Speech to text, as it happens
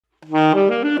Why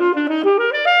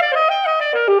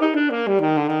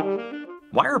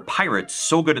are pirates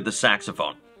so good at the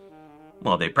saxophone?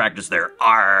 Well, they practice their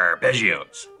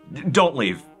arpeggios. Don't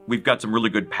leave. We've got some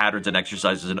really good patterns and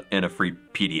exercises in a free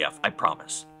PDF, I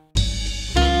promise.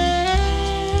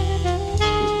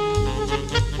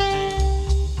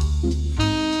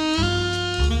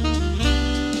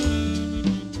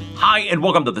 Hi, and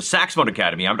welcome to the Saxophone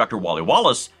Academy. I'm Dr. Wally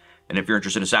Wallace, and if you're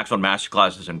interested in saxophone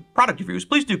masterclasses and product reviews,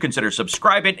 please do consider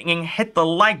subscribing and hit the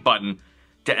like button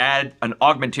to add an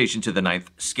augmentation to the 9th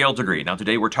scale degree. Now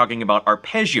today we're talking about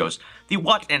arpeggios, the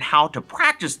what and how to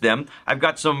practice them. I've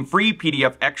got some free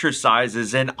PDF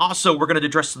exercises, and also we're going to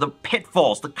address the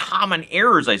pitfalls, the common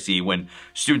errors I see when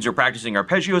students are practicing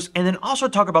arpeggios, and then also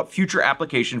talk about future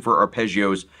application for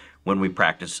arpeggios when we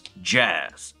practice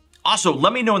jazz. Also,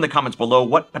 let me know in the comments below,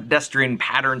 what pedestrian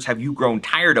patterns have you grown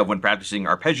tired of when practicing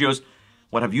arpeggios?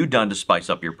 What have you done to spice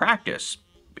up your practice?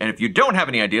 And if you don't have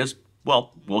any ideas,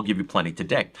 well, we'll give you plenty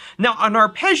today. Now, an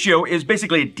arpeggio is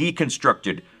basically a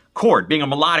deconstructed chord. Being a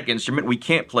melodic instrument, we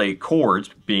can't play chords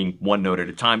being one note at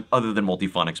a time other than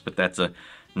multiphonics, but that's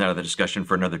another discussion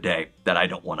for another day that I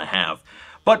don't want to have.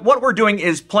 But what we're doing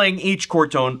is playing each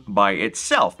chord tone by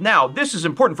itself. Now, this is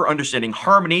important for understanding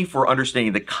harmony, for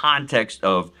understanding the context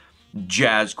of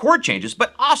jazz chord changes,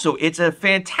 but also it's a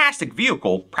fantastic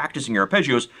vehicle, practicing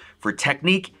arpeggios, for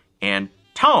technique and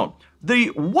tone. The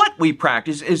what we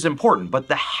practice is important, but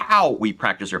the how we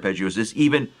practice arpeggios is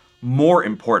even more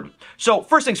important. So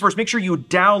first things first, make sure you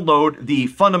download the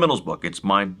Fundamentals book. It's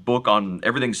my book on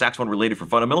everything saxophone related for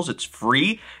fundamentals. It's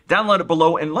free. Download it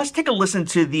below, and let's take a listen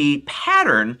to the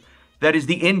pattern that is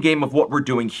the end game of what we're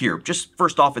doing here. Just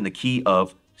first off in the key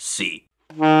of C.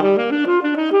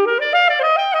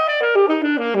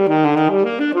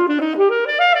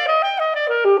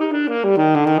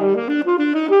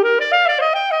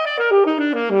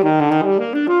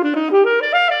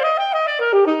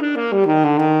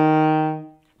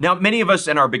 Now, many of us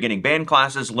in our beginning band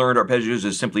classes learned arpeggios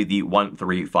as simply the 1,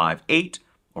 3, 5, 8,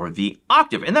 or the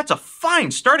octave. And that's a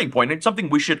fine starting point. It's something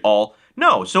we should all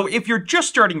know. So if you're just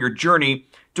starting your journey,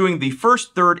 doing the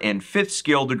 1st, 3rd, and 5th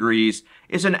scale degrees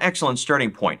is an excellent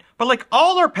starting point. But like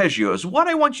all arpeggios, what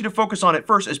I want you to focus on at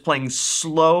first is playing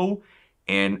slow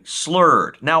and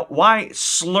slurred. Now, why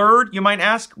slurred, you might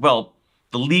ask? Well,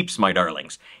 the leaps, my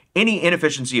darlings. Any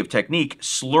inefficiency of technique,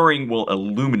 slurring will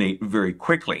illuminate very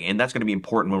quickly, and that's going to be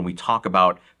important when we talk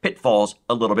about pitfalls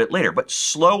a little bit later. But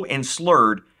slow and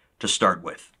slurred to start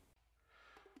with.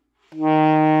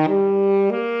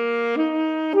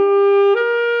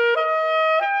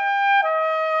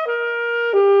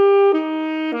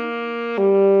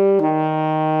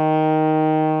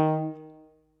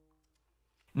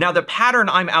 Now, the pattern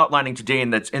I'm outlining today,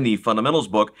 and that's in the Fundamentals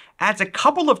book, adds a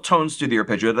couple of tones to the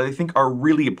arpeggio that I think are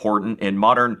really important in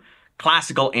modern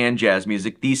classical and jazz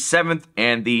music, the 7th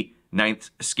and the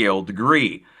 9th scale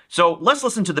degree. So let's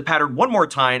listen to the pattern one more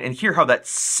time and hear how that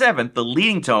 7th, the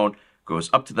leading tone,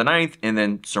 goes up to the 9th and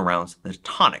then surrounds the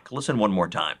tonic. Listen one more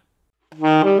time.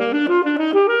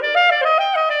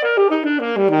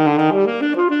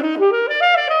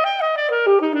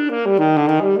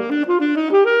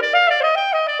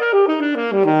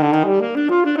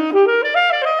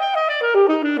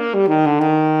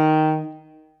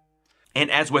 And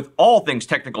as with all things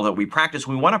technical that we practice,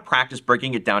 we want to practice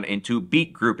breaking it down into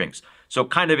beat groupings. So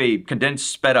kind of a condensed,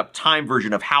 sped up time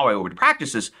version of how I would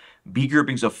practice this. Beat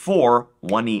groupings of 4,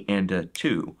 1 E and a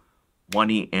 2,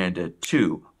 1 E and a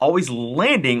 2. Always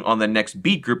landing on the next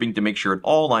beat grouping to make sure it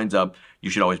all lines up. You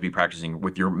should always be practicing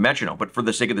with your metronome. But for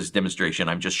the sake of this demonstration,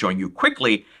 I'm just showing you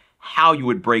quickly how you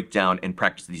would break down and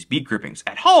practice these beat groupings.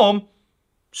 At home,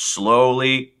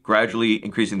 slowly, gradually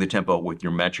increasing the tempo with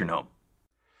your metronome.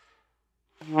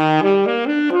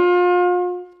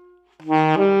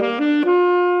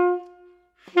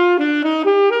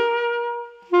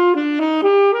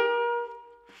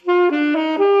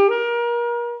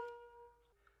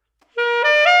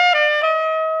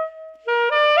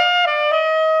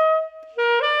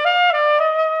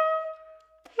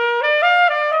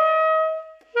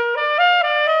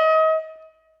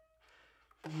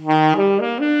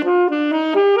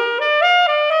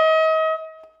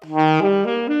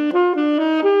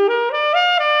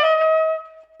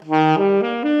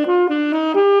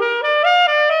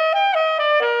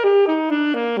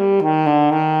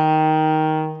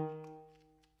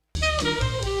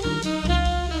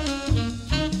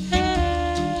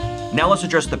 Now let's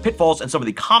address the pitfalls and some of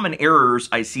the common errors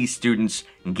I see students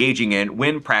engaging in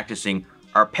when practicing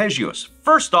arpeggios.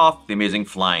 First off, the amazing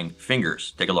flying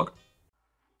fingers. Take a look.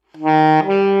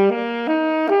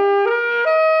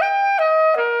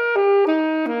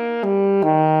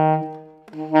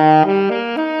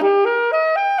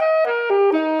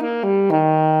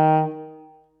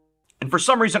 And for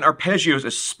some reason, arpeggios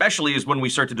especially is when we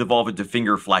start to devolve into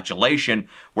finger flatulation,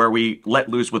 where we let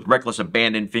loose with reckless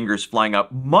abandon, fingers flying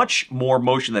up, much more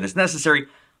motion than is necessary,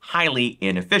 highly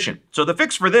inefficient. So the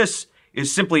fix for this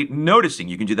is simply noticing.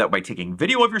 You can do that by taking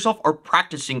video of yourself or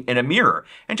practicing in a mirror,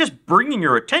 and just bringing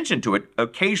your attention to it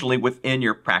occasionally within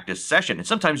your practice session. And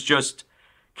sometimes just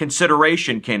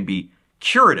consideration can be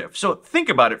curative. So think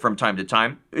about it from time to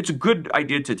time. It's a good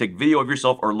idea to take video of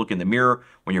yourself or look in the mirror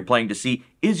when you're playing to see,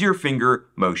 is your finger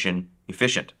motion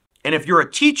efficient? And if you're a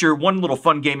teacher, one little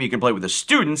fun game you can play with the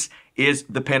students is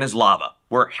the pen is lava,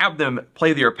 where have them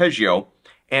play the arpeggio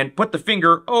and put the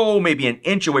finger, maybe an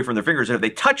inch away from their fingers. And if they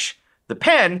touch the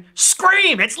pen,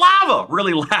 scream, it's lava,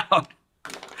 really loud.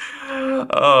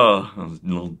 Oh, those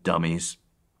little dummies.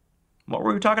 What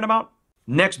were we talking about?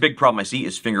 Next big problem I see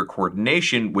is finger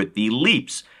coordination with the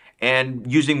leaps.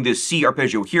 And using the C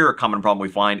arpeggio here, a common problem we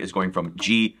find is going from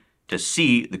G to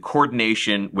C, the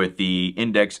coordination with the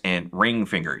index and ring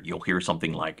finger. You'll hear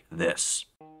something like this.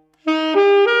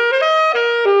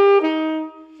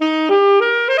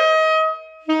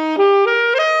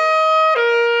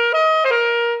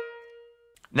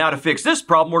 Now to fix this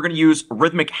problem, we're going to use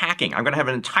rhythmic hacking. I'm going to have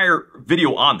an entire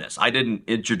video on this. I didn't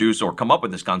introduce or come up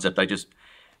with this concept, I just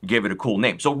gave it a cool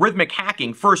name. So rhythmic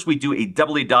hacking, first we do a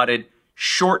doubly dotted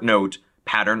short note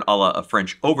pattern a la a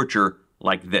French overture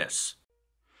like this.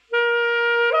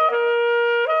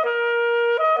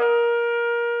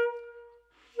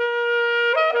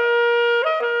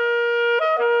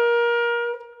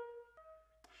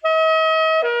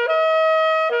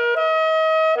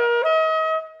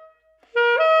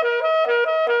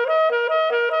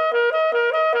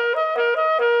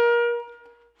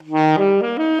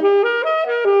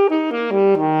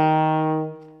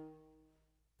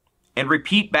 And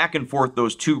repeat back and forth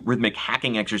those two rhythmic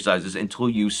hacking exercises until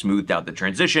you smoothed out the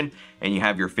transition and you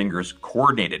have your fingers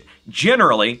coordinated.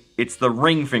 Generally, it's the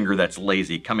ring finger that's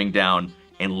lazy, coming down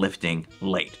and lifting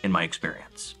late, in my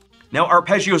experience. Now,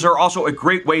 arpeggios are also a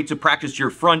great way to practice your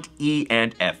front E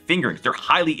and F fingerings. They're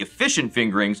highly efficient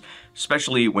fingerings,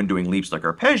 especially when doing leaps like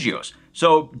arpeggios.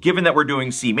 So given that we're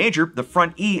doing C major, the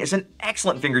front E is an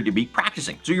excellent finger to be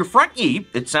practicing. So your front E,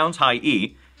 it sounds high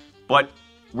E, but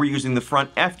we're using the front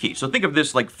F key. So think of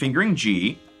this like fingering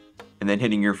G and then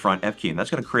hitting your front F key, and that's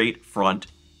going to create front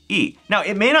E. Now,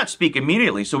 it may not speak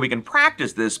immediately, so we can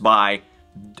practice this by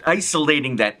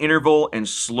isolating that interval and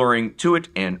slurring to it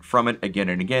and from it again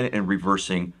and again and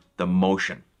reversing the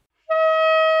motion.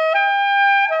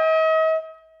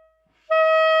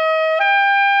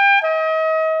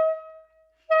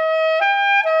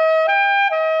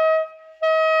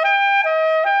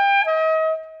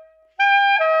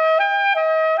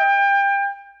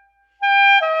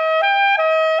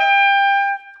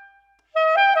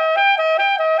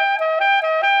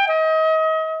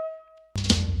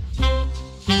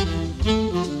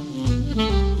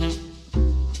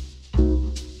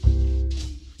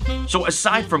 So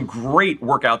aside from great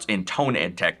workouts in tone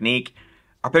and technique,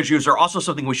 arpeggios are also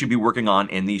something we should be working on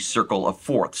in the circle of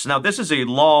fourths. Now, this is a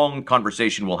long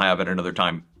conversation we'll have at another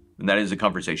time, and that is a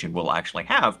conversation we'll actually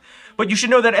have. But you should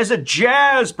know that as a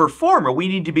jazz performer, we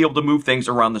need to be able to move things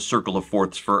around the circle of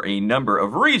fourths for a number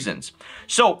of reasons.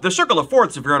 So the circle of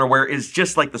fourths, if you're unaware, is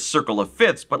just like the circle of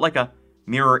fifths, but like a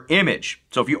mirror image.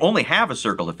 So if you only have a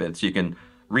circle of fifths, you can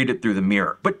read it through the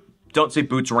mirror. But don't say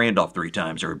Boots Randolph 3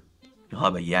 times, or you'll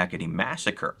have a yakety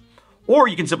massacre. Or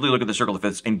you can simply look at the circle of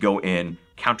fifths and go in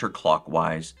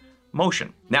counterclockwise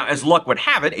motion. Now, as luck would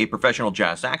have it, a professional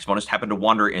jazz saxophonist happened to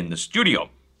wander in the studio.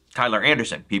 Tyler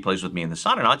Anderson, he plays with me in the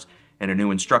Sononauts and a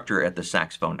new instructor at the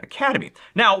Saxophone Academy.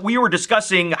 Now, we were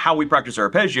discussing how we practice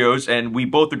arpeggios, and we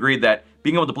both agreed that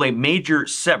being able to play major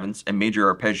sevenths and major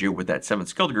arpeggio with that seventh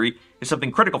skill degree is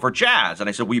something critical for jazz. And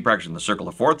I said, well, you practice in the circle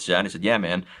of fourths, yeah? And he said, yeah,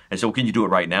 man. I said, well, can you do it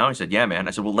right now? He said, yeah, man.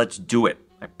 I said, well, let's do it.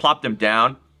 I plopped him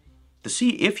down to see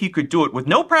if he could do it with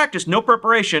no practice, no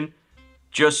preparation,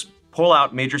 just pull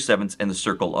out major sevenths in the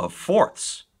circle of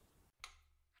fourths.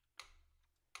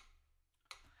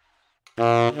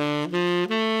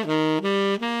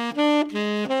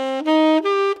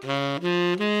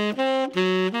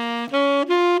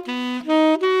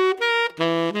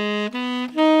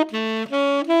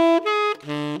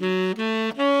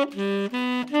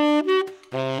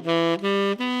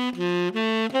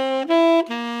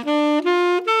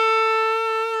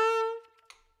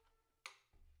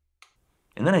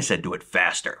 And then I said, do it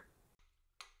faster.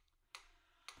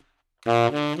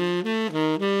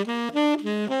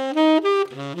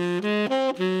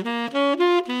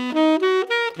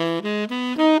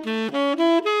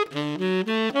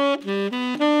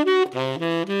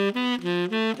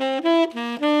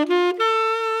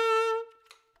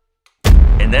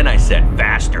 then I said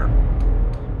faster.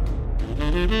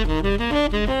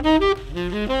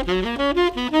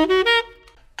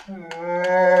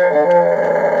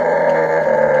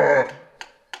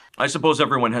 I suppose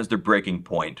everyone has their breaking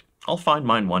point. I'll find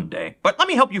mine one day. But let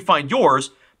me help you find yours.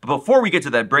 But before we get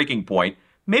to that breaking point,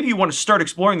 maybe you want to start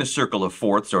exploring the circle of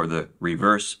fourths or the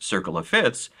reverse circle of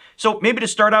fifths. So maybe to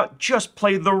start out, just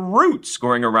play the roots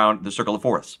going around the circle of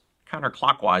fourths,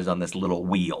 counterclockwise on this little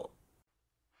wheel.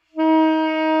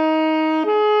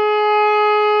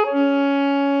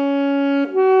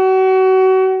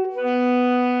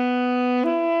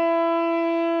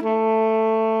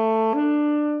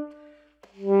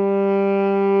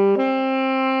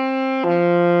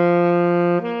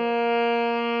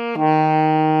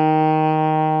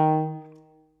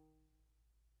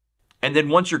 And then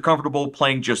once you're comfortable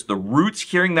playing just the roots,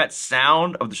 hearing that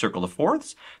sound of the circle of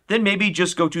fourths, then maybe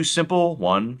just go to simple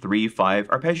 1, 3, 5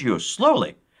 arpeggios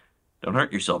slowly. Don't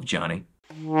hurt yourself, Johnny.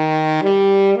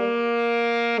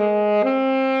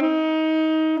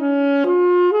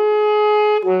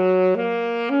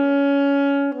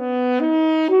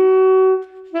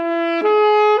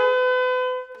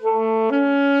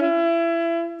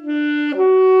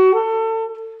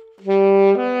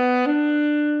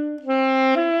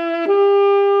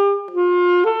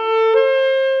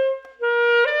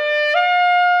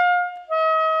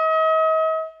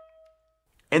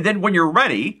 And then when you're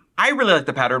ready, I really like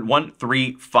the pattern 1,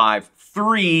 3, 5,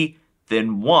 3,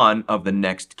 then 1 of the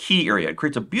next key area. It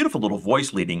creates a beautiful little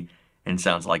voice leading and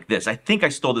sounds like this. I think I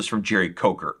stole this from Jerry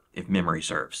Coker, if memory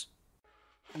serves.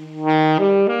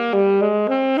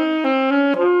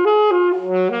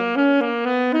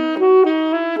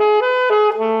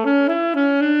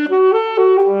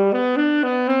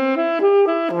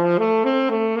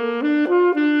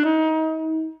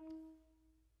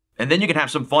 And then you can have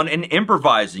some fun in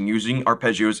improvising using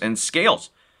arpeggios and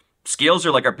scales. Scales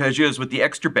are like arpeggios with the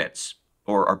extra bits,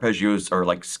 or arpeggios are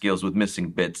like scales with missing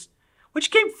bits.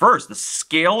 Which came first, the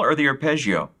scale or the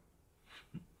arpeggio?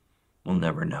 We'll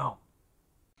never know.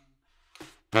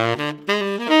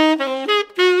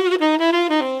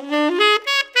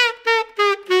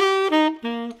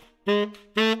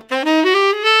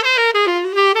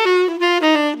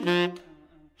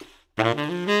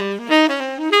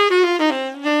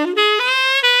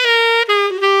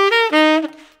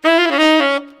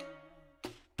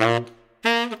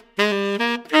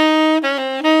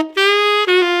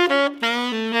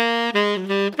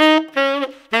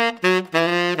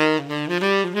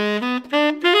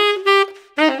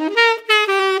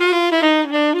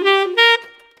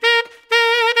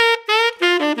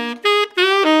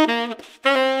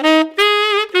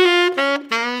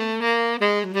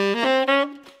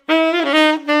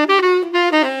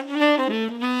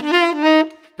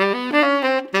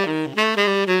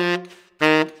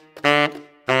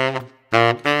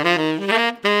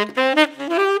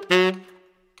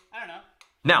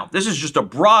 Now, this is just a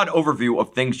broad overview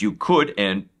of things you could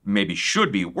and maybe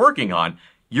should be working on.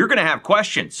 You're going to have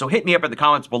questions, so hit me up in the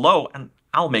comments below and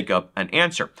I'll make up an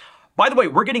answer. By the way,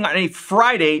 we're getting on a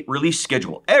Friday release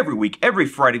schedule. Every week, every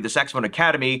Friday, the Saxophone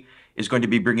Academy is going to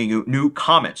be bringing you new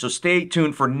comments. So stay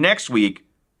tuned for next week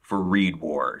for Read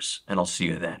Wars, and I'll see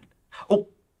you then. Oh,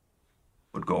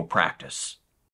 would go practice.